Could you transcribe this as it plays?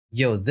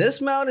Yo,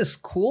 this mount is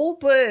cool,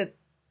 but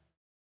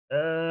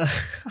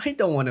I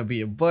don't want to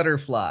be a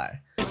butterfly.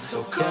 It's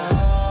so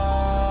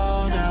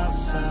cold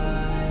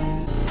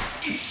outside.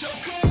 It's so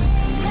cold.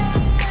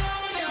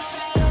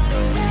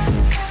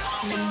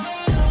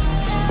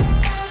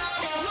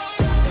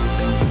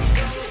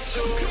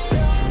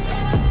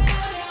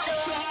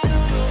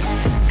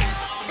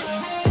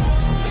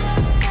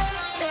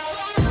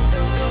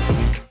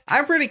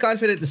 I'm pretty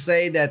confident to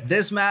say that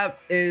this map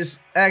is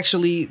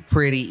actually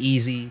pretty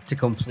easy to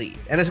complete.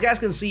 And as you guys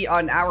can see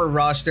on our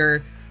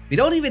roster, we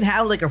don't even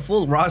have like a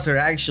full roster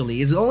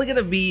actually. It's only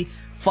gonna be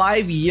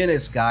 5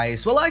 units,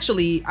 guys. Well,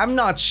 actually, I'm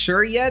not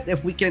sure yet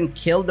if we can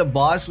kill the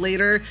boss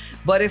later,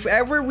 but if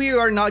ever we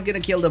are not gonna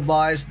kill the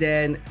boss,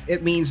 then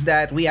it means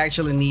that we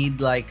actually need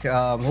like,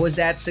 what was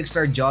that?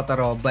 6-star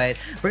Jotaro, but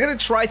we're gonna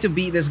try to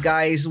beat this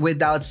guys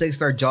without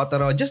 6-star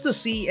Jotaro just to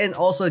see and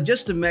also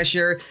just to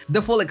measure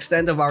the full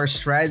extent of our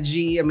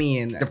strategy. I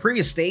mean, the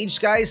previous stage,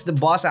 guys, the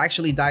boss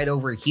actually died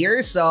over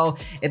here, so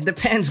it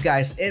depends,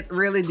 guys. It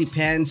really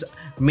depends.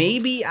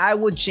 Maybe I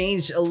would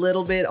change a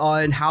little bit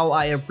on how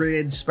I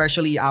upgraded,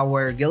 especially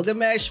our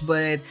Gilgamesh,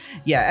 but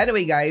yeah,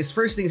 anyway guys,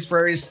 first things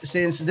first,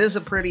 since this is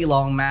a pretty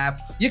long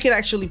map, you can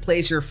actually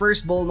place your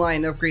first Bulma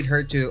and upgrade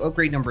her to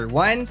upgrade number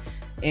 1.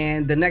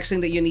 And the next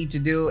thing that you need to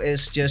do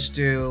is just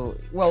to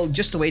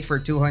wait for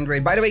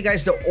 200. By the way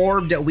guys, the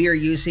orb that we are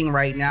using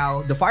right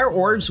now, the fire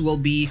orbs will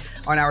be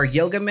on our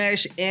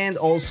Gilgamesh, and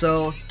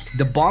also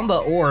the Bomba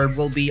orb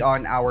will be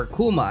on our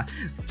Kuma.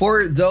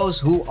 For those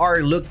who are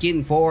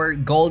looking for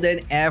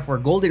Golden F or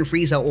Golden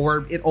Frieza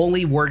orb, it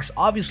only works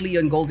obviously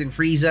on Golden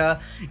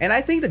Frieza. And I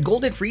think that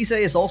Golden Frieza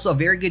is also a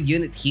very good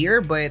unit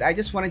here, but I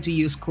just wanted to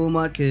use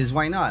Kuma because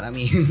why not? I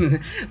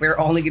mean, we're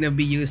only going to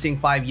be using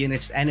 5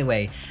 units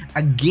anyway.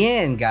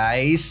 Again,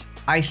 guys,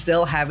 I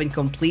still haven't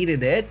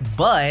completed it,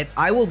 but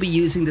I will be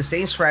using the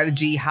same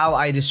strategy how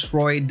I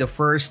destroyed the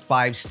first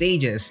 5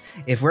 stages.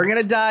 If we're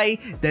gonna die,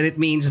 then it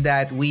means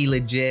that we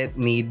legit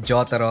need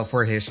Jotaro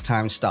for his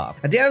time stop.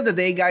 At the end of the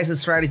day, guys, the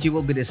strategy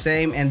will be the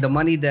same, and the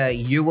money that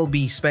you will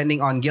be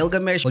spending on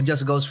Gilgamesh will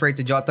just go straight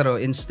to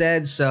Jotaro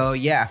instead. So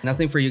yeah,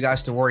 nothing for you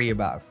guys to worry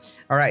about.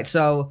 Alright,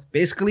 so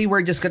basically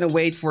we're just gonna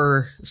wait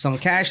for some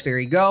cash. There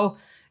you go.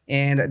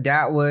 And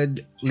that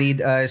would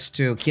lead us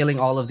to killing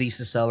all of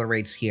these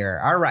accelerates here.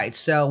 Alright,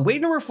 so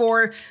wave number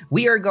 4,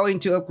 we are going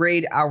to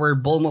upgrade our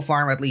Bulma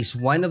farm, at least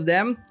one of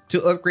them,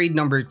 to upgrade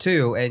number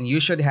 2. And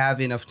you should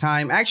have enough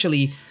time.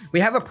 Actually,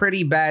 we have a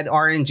pretty bad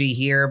RNG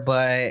here,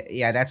 but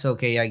yeah, that's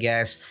okay, I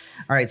guess.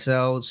 Alright,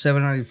 so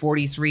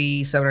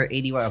 743,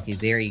 781. Okay,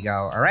 there you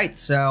go. Alright,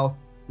 so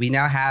we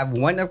now have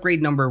one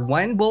upgrade number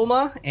 1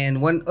 Bulma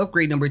and one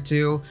upgrade number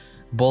 2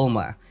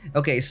 Bulma.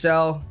 Okay,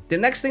 so the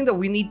next thing that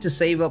we need to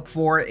save up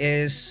for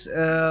is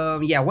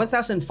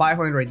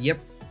 1,500. Yep,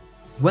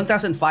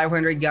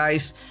 1,500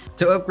 guys,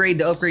 to upgrade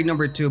the upgrade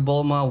number 2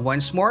 Bulma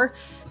once more,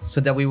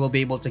 so that we will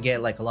be able to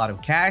get like a lot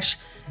of cash.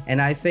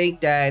 And I think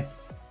that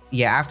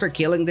yeah, after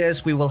killing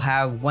this, we will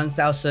have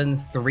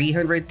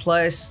 1,300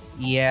 plus.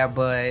 Yeah,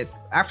 but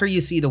after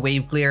you see the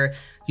wave clear,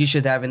 you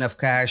should have enough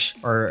cash,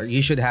 or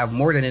you should have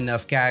more than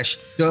enough cash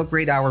to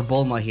upgrade our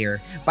Bulma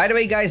here. By the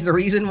way guys, the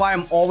reason why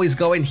I'm always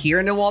going here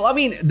in the wall, I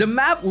mean, the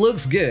map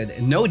looks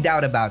good, no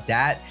doubt about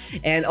that.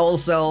 And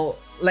also,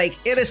 like,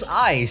 it is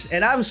ice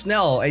and I'm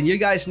snow, and you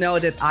guys know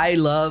that I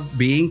love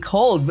being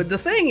cold, but the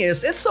thing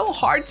is, it's so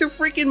hard to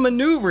freaking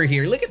maneuver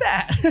here. Look at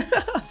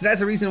that. So that's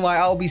the reason why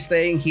I'll be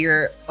staying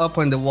here up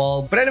on the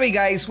wall. But anyway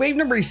guys, wave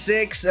number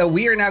 6,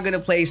 we are now gonna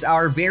place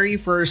our very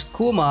first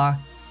Kuma.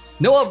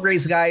 No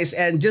upgrades guys,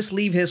 and just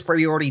leave his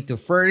priority to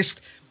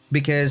first,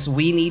 because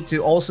we need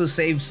to also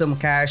save some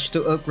cash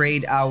to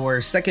upgrade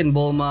our second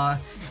Bulma.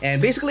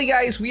 And basically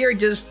guys, we are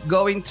just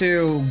going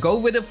to go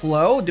with the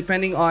flow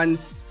depending on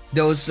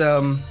those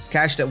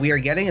cash that we are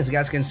getting. As you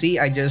guys can see,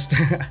 I just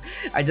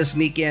I just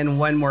sneak in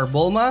one more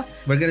Bulma.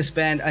 We're gonna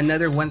spend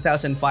another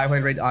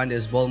 1,500 on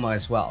this Bulma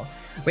as well.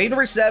 Wave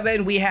number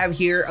 7, we have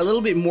here a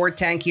little bit more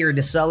tankier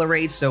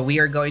decelerate, so we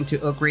are going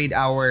to upgrade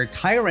our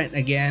Tyrant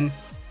again,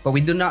 but we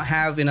do not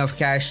have enough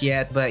cash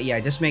yet. But yeah,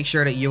 just make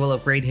sure that you will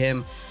upgrade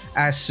him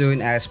as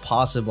soon as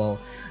possible.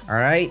 All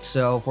right,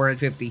 so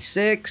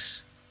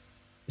 456.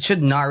 It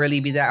should not really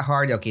be that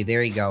hard. Okay,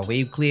 there you go.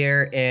 Wave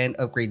clear and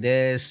upgrade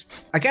this.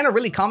 I cannot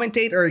really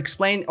commentate or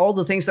explain all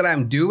the things that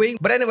I'm doing,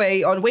 but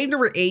anyway, on wave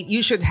number 8,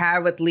 you should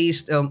have at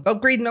least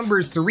upgrade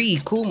number 3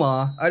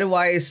 Kuma.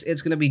 Otherwise,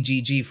 it's gonna be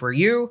GG for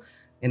you.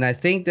 And I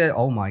think that,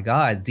 oh my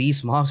god,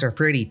 these mobs are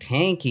pretty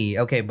tanky.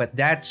 Okay, but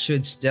that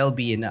should still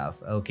be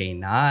enough. Okay,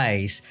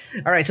 nice.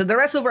 All right, so the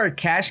rest of our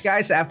cash,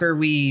 guys, after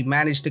we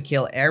manage to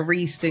kill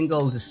every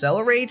single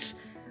decelerates,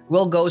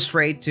 we'll go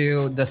straight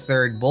to the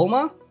third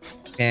Bulma.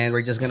 And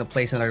we're just gonna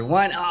place another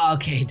one. Oh,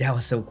 okay, that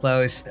was so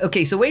close.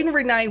 Okay, so wave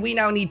number 9, we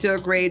now need to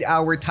upgrade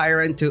our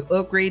Tyrant to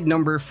upgrade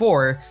number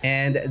 4.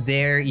 And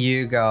there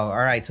you go. All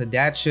right, so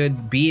that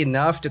should be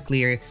enough to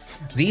clear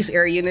these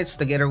air units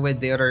together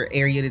with the other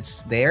air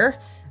units there.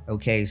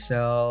 Okay,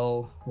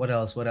 so what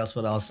else? What else?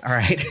 What else? All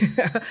right.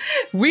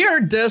 We are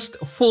just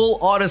full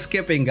auto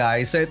skipping,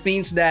 guys. So it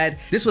means that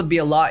this would be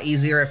a lot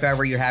easier if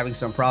ever you're having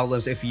some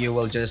problems, if you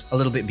will just a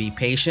little bit be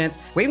patient.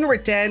 Wave number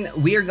 10,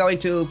 we are going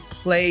to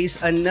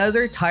place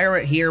another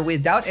tyrant here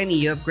without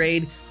any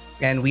upgrade.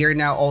 And we are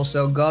now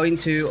also going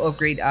to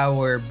upgrade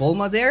our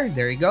Bulma there.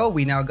 There you go.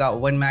 We now got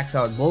one max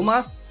out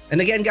Bulma. And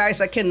again,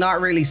 guys, I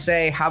cannot really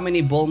say how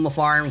many Bulma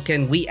farm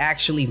can we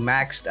actually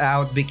maxed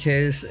out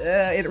because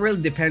it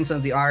really depends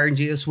on the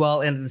RNG as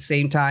well, and at the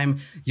same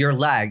time, your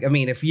lag. I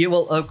mean, if you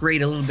will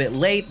upgrade a little bit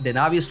late, then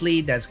obviously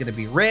that's going to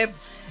be RIP.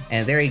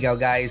 And there you go,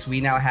 guys. We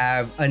now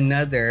have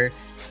another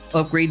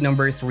upgrade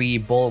number 3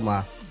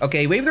 Bulma.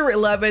 Okay, wave number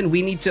 11,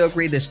 we need to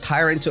upgrade this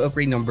Tyrant to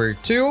upgrade number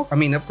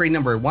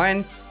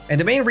 1. And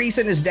the main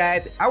reason is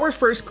that our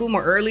first Kuma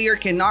earlier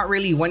cannot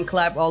really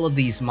one-clap all of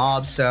these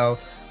mobs, so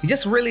you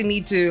just really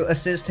need to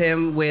assist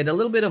him with a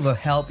little bit of a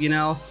help, you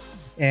know.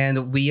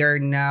 And we are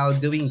now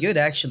doing good,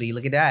 actually.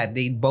 Look at that.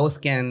 They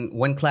both can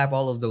one-clap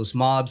all of those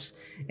mobs.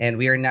 And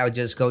we are now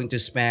just going to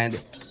spend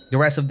the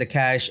rest of the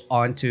cash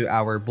onto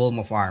our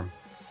Bulma farm.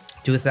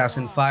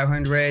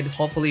 2,500.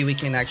 Hopefully, we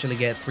can actually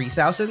get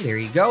 3,000. There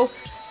you go.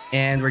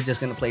 And we're just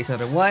going to place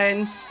another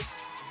one.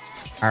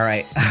 All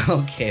right.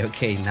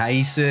 Okay.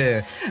 Nice.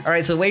 All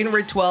right. So wave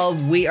number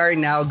 12, we are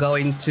now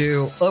going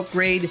to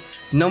upgrade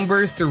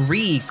number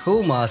 3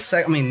 Kuma.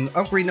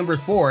 Upgrade number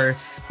 4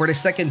 for the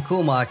second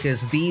Kuma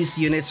because these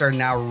units are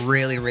now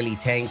really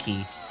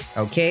tanky.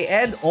 Okay.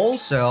 And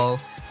also,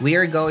 we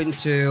are going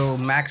to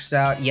max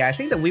out. Yeah, I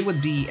think that we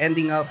would be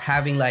ending up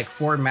having like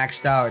 4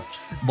 maxed out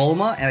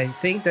Bulma. And I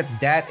think that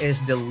that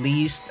is the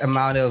least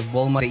amount of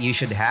Bulma that you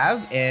should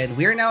have. And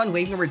we're now on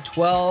wave number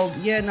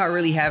 12. Yeah, not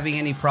really having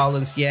any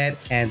problems yet.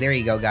 And there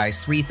you go,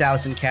 guys.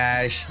 3,000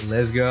 cash.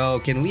 Let's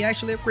go. Can we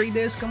actually upgrade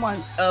this? Come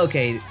on.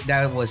 Okay,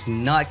 that was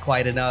not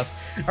quite enough.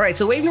 All right,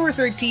 so wave number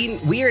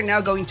 13, we are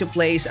now going to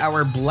place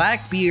our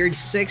Blackbeard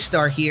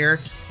 6-star here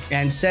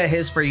and set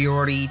his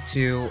priority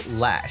to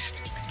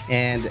last.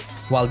 And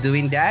while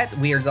doing that,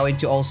 we are going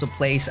to also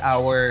place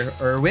our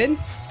Irwin.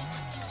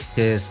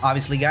 Because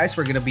obviously, guys,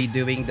 we're going to be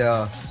doing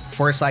the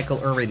 4-cycle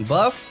Irwin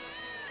buff.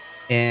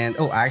 And,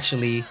 oh,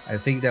 actually, I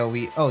think that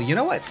we... Oh, you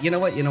know what?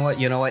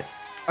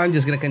 I'm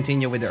just going to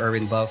continue with the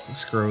Irwin buff.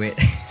 Screw it.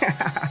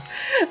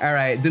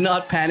 Alright, do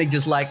not panic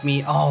just like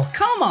me. Oh,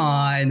 come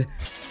on!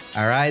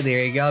 Alright,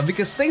 there you go.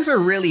 Because things are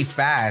really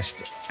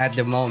fast at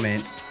the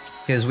moment.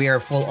 Because we are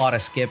full auto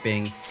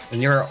skipping.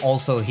 And you're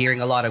also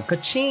hearing a lot of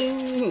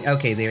ka-ching.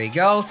 Okay, there you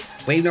go.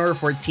 Wave number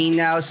 14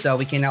 now. So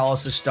we can now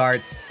also start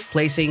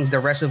placing the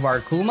rest of our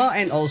Kuma.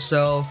 And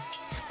also,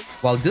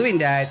 while doing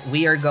that,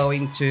 we are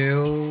going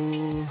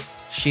to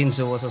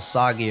Shinzo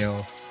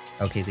Sasageo.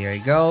 Okay, there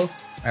you go.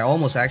 I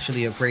almost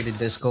actually upgraded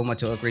this Kuma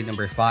to upgrade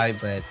number 5.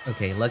 But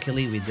okay,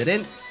 luckily we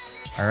didn't.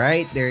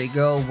 Alright, there you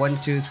go. 1,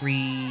 2,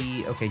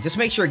 3. Okay, just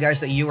make sure, guys,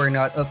 that you are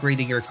not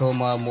upgrading your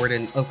Kuma more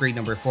than upgrade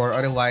number 4.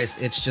 Otherwise,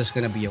 it's just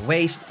gonna be a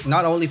waste.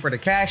 Not only for the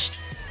cash,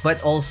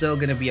 but also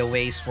gonna be a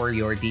waste for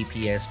your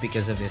DPS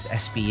because of this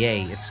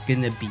SPA. It's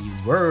gonna be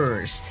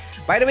worse.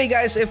 By the way,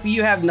 guys, if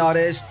you have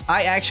noticed,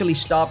 I actually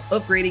stopped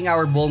upgrading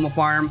our Bulma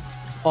farm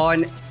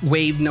on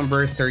wave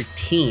number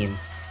 13.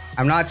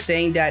 I'm not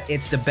saying that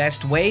it's the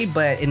best way,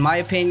 but in my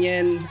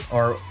opinion,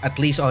 or at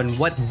least on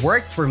what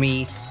worked for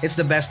me, it's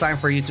the best time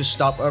for you to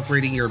stop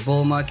upgrading your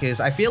Bulma because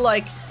I feel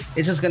like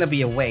it's just gonna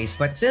be a waste.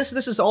 But since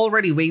this is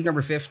already wave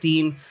number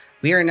 15,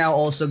 we are now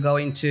also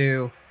going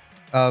to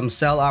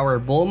sell our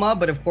Bulma.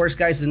 But of course,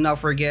 guys, do not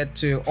forget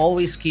to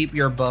always keep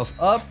your buff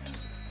up.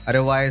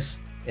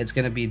 Otherwise, it's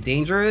gonna be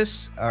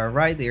dangerous.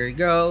 Alright, there you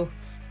go.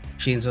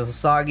 Shinzo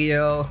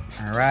Sasageo.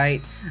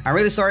 Alright. I'm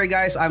really sorry,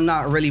 guys. I'm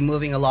not really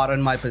moving a lot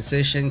on my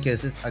position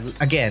because it's,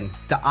 again,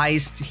 the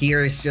ice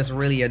here is just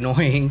really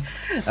annoying.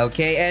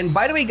 Okay, and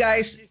by the way,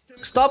 guys,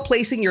 stop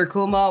placing your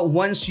Kuma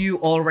once you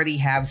already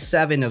have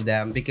 7 of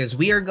them because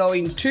we are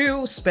going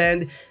to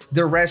spend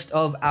the rest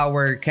of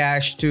our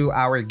cash to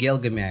our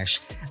Gilgamesh.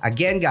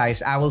 Again,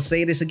 guys, I will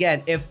say this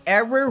again. If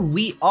ever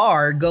we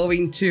are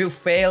going to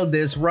fail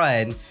this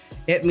run,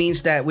 it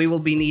means that we will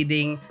be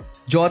needing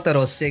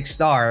Jotaro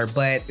 6-star,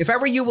 but if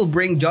ever you will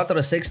bring Jotaro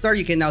 6-star,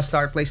 you can now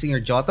start placing your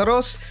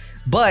Jotaros.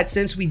 But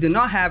since we do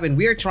not have and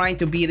we're trying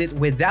to beat it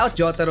without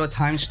Jotaro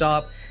time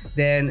stop,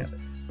 then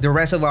the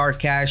rest of our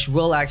cash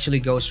will actually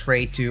go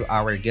straight to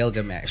our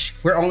Gilgamesh.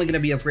 We're only going to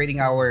be upgrading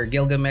our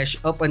Gilgamesh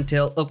up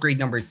until upgrade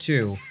number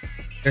 2.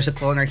 There's a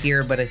cloner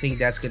here, but I think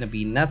that's going to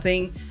be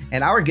nothing.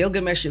 And our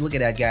Gilgamesh, look at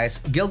that, guys.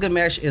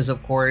 Gilgamesh is,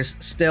 of course,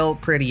 still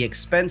pretty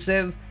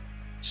expensive.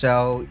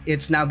 So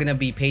it's now gonna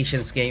be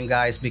patience game,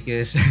 guys,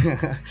 because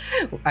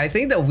I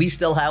think that we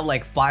still have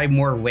like 5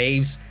 more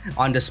waves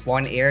on the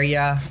spawn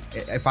area,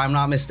 if I'm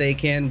not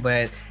mistaken.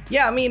 But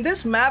yeah, I mean,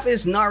 this map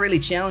is not really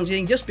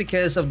challenging just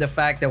because of the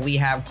fact that we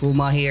have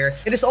Kuma here.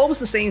 It is almost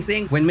the same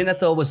thing when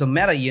Minato was a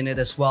meta unit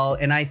as well.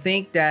 And I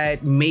think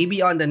that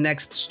maybe on the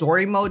next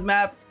story mode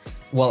map,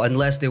 well,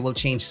 unless they will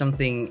change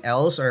something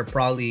else or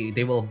probably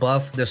they will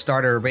buff the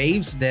starter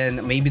waves,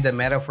 then maybe the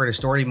meta for the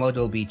story mode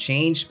will be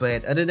changed.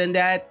 But other than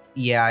that,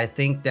 yeah, I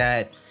think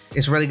that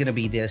it's really gonna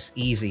be this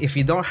easy. If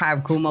you don't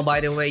have Kuma,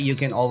 by the way, you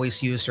can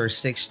always use your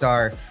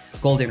 6-star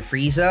Golden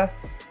Frieza.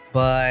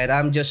 But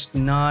I'm just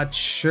not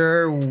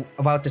sure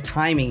about the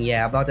timing.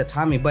 Yeah, about the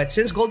timing. But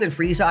since Golden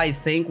Frieza, I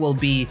think, will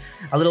be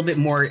a little bit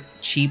more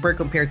cheaper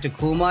compared to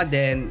Kuma,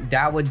 then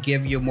that would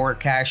give you more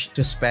cash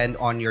to spend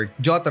on your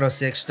Jotaro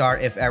 6-star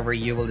if ever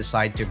you will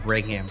decide to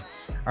bring him.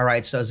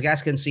 Alright, so as you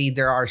guys can see,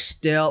 there are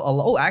still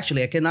oh,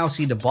 actually, I can now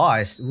see the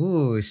boss.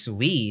 Ooh,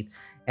 sweet.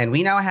 And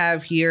we now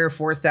have here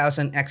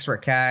 4,000 extra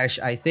cash.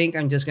 I think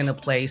I'm just gonna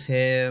place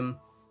him,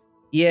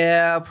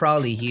 yeah,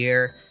 probably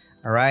here.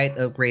 Alright,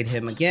 upgrade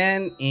him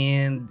again,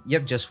 and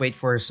yep, just wait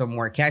for some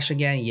more cash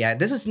again. Yeah,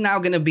 this is now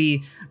gonna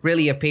be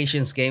really a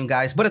patience game,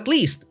 guys, but at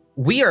least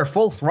we are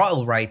full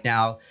throttle right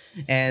now,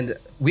 and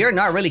we are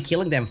not really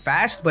killing them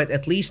fast, but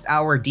at least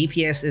our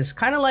DPS is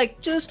kind of like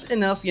just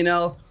enough, you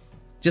know,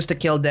 just to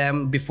kill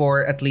them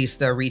before at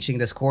least reaching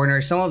this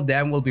corner. Some of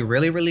them will be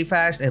really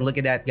fast, and look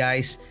at that,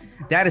 guys.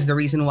 That is the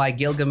reason why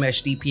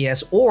Gilgamesh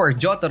DPS or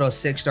Jotaro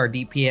 6-star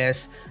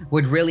DPS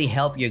would really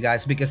help you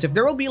guys, because if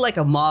there will be like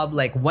a mob,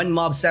 like one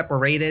mob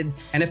separated,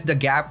 and if the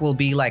gap will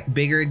be like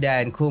bigger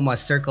than Kuma's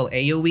circle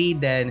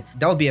AoE, then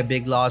that would be a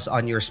big loss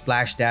on your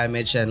splash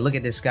damage. And look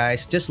at this,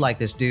 guys, just like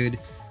this dude.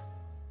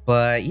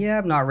 But yeah,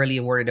 I'm not really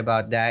worried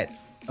about that.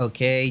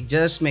 Okay,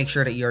 just make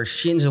sure that your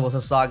Shinzo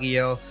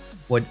Sasageo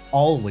would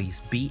always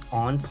be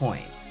on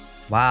point.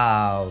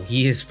 Wow,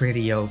 he is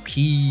pretty OP.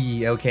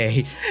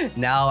 Okay,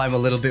 now I'm a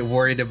little bit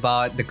worried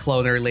about the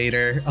cloner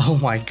later. Oh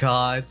my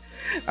god.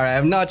 Alright,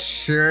 I'm not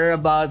sure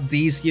about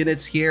these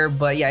units here,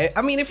 but yeah,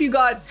 I mean, if you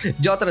got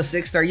Jotaro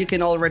 6-star, you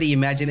can already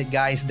imagine it,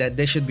 guys, that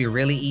this should be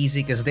really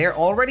easy because they're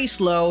already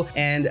slow,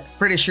 and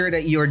pretty sure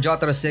that your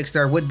Jotaro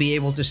 6-star would be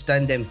able to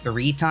stun them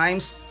 3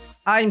 times.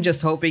 I'm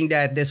just hoping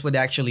that this would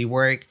actually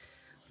work,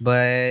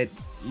 but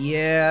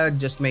yeah,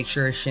 just make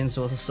sure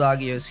Shinzo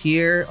Sasageo is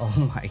here.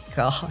 Oh my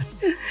god,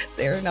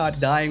 they're not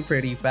dying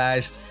pretty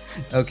fast.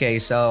 Okay,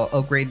 so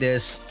upgrade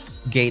this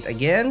gate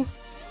again,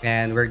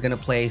 and we're gonna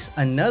place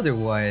another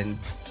one,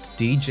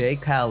 DJ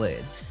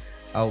Khaled.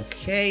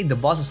 Okay, the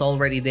boss is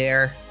already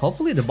there.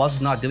 Hopefully the boss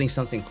is not doing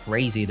something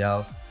crazy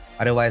though,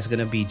 otherwise it's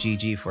gonna be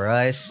GG for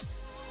us.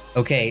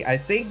 Okay, I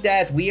think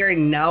that we are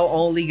now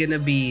only gonna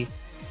be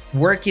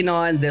working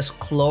on this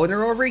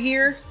cloner over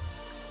here.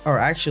 Or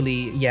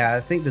actually, yeah, I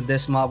think that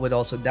this mob would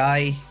also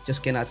die.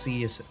 Just cannot see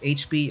his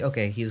HP.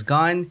 Okay, he's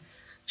gone.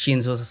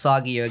 Shinzo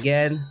Sasageo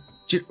again.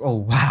 Oh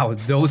wow,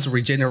 those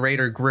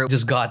regenerator group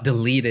just got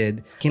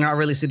deleted. Cannot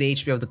really see the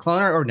HP of the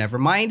cloner, or never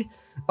mind.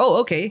 Oh,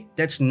 okay,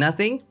 that's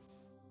nothing.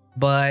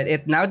 But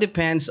it now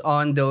depends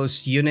on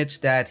those units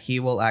that he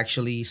will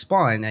actually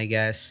spawn, I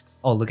guess.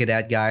 Oh, look at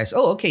that, guys.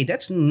 Oh, okay,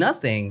 that's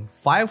nothing.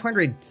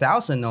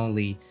 500,000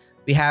 only.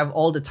 We have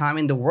all the time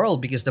in the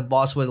world because the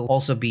boss will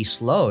also be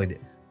slowed.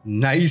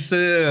 Nice.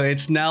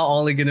 It's now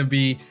only gonna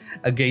be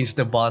against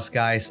the boss,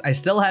 guys. I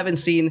still haven't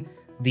seen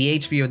the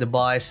HP of the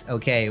boss.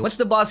 Okay, once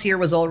the boss here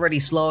was already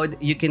slowed,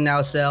 you can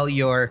now sell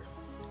your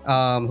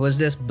who is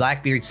this,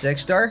 Blackbeard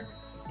 6-star,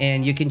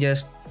 and you can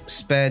just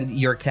spend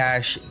your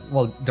cash,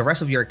 well, the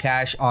rest of your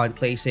cash on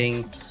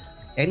placing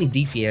any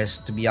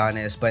DPS, to be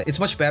honest. But it's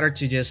much better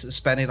to just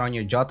spend it on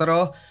your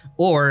Jotaro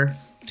or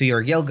to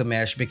your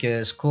Gilgamesh,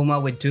 because Kuma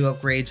with 2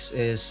 upgrades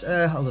is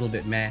a little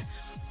bit meh.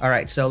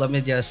 Alright, so let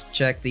me just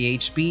check the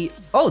HP.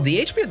 Oh, the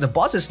HP of the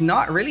boss is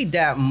not really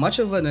that much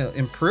of an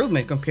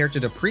improvement compared to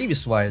the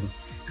previous one.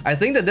 I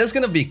think that this is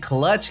gonna be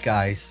clutch,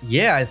 guys.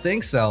 Yeah, I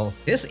think so.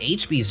 This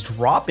HP is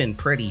dropping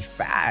pretty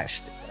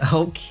fast.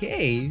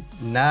 Okay,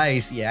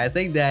 nice. Yeah, I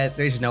think that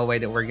there's no way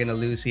that we're gonna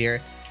lose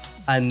here.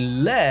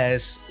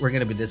 Unless we're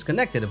gonna be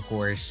disconnected, of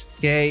course.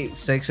 Okay,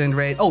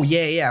 600. Oh,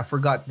 yeah, I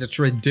forgot the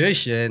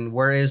tradition.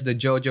 Where is the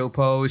JoJo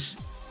pose?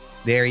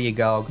 There you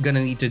go.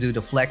 Gonna need to do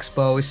the flex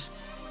pose.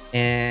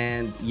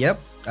 And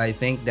yep, I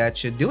think that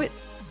should do it.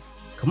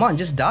 Come on,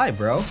 just die,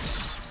 bro.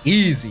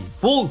 Easy,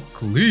 full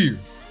clear.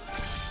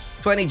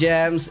 20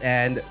 gems,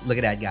 and look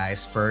at that,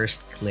 guys,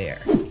 first clear.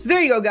 So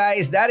there you go,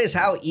 guys. That is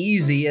how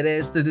easy it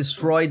is to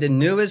destroy the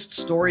newest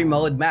story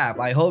mode map.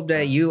 I hope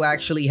that you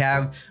actually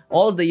have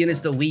all of the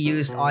units that we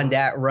used on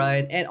that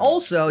run. And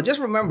also, just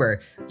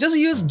remember, just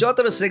use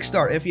Jotaro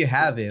 6-star if you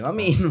have him. I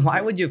mean, why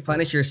would you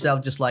punish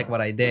yourself just like what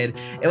I did?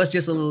 It was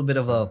just a little bit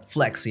of a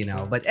flex, you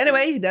know. But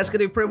anyway, that's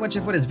gonna be pretty much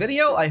it for this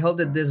video. I hope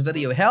that this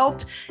video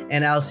helped,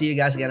 and I'll see you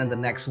guys again in the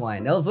next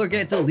one. Don't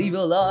forget to leave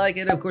a like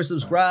and of course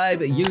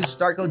subscribe. Use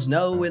StarCode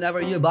SNOW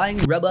whenever you're buying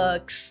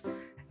Roblox.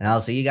 And I'll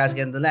see you guys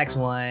again in the next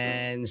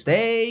one.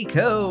 Stay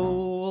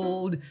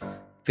cold.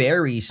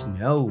 Fairy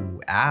Snow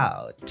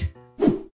out.